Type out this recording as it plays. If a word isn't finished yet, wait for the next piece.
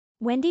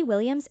Wendy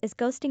Williams is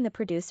ghosting the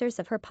producers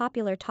of her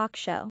popular talk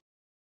show.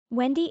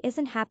 Wendy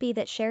isn't happy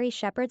that Shirley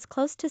Shepard's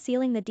close to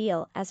sealing the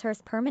deal as her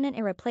permanent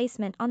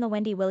replacement on the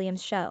Wendy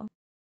Williams show.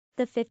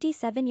 The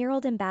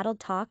 57-year-old embattled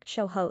talk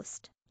show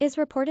host is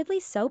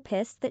reportedly so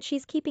pissed that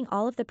she's keeping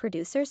all of the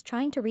producers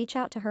trying to reach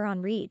out to her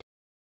on read.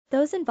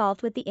 Those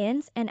involved with the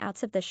ins and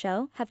outs of the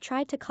show have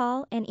tried to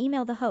call and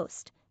email the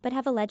host, but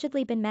have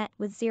allegedly been met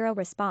with zero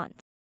response.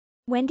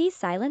 Wendy's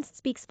silence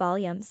speaks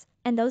volumes,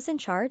 and those in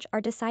charge are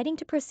deciding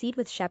to proceed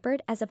with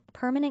Shepard as a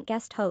permanent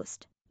guest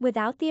host,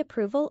 without the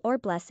approval or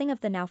blessing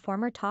of the now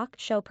former talk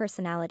show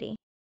personality.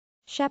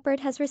 Shepard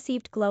has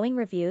received glowing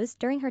reviews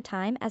during her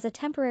time as a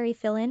temporary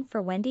fill-in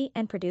for Wendy,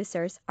 and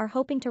producers are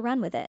hoping to run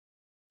with it.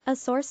 A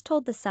source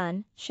told The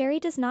Sun, Sherry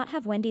does not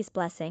have Wendy's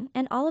blessing,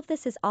 and all of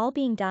this is all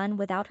being done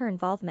without her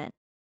involvement.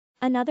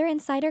 Another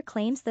insider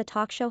claims the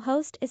talk show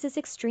host is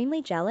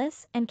extremely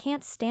jealous and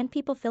can't stand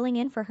people filling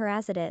in for her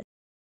as it is.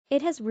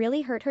 It has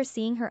really hurt her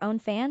seeing her own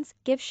fans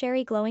give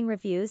Sherry glowing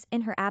reviews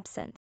in her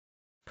absence.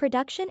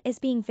 Production is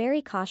being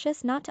very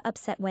cautious not to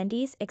upset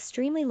Wendy's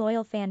extremely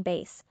loyal fan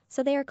base,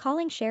 so they are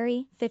calling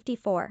Sherry,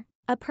 54,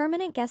 a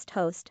permanent guest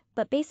host,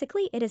 but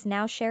basically it is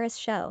now Sherry's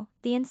show,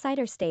 the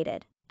insider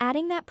stated,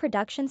 adding that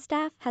production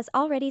staff has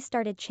already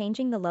started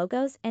changing the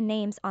logos and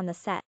names on the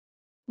set.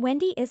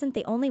 Wendy isn't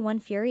the only one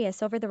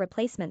furious over the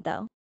replacement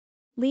though.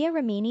 Leah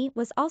Remini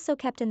was also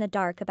kept in the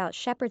dark about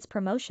Shepard's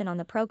promotion on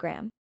the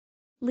program.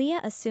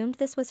 Leah assumed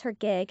this was her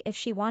gig if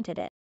she wanted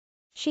it.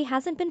 She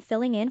hasn't been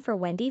filling in for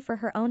Wendy for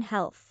her own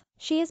health.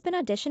 She has been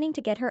auditioning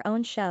to get her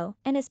own show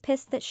and is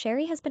pissed that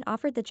Sherry has been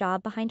offered the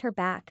job behind her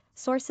back,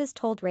 sources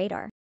told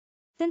Radar.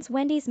 Since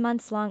Wendy's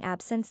months-long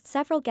absence,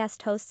 several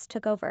guest hosts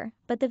took over,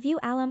 but the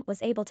View alum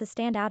was able to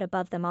stand out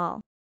above them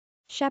all.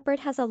 Shepard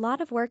has a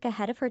lot of work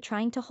ahead of her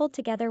trying to hold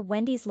together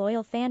Wendy's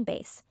loyal fan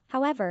base.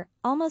 However,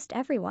 almost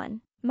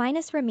everyone,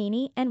 minus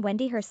Remini and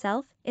Wendy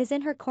herself, is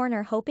in her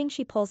corner hoping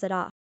she pulls it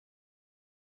off.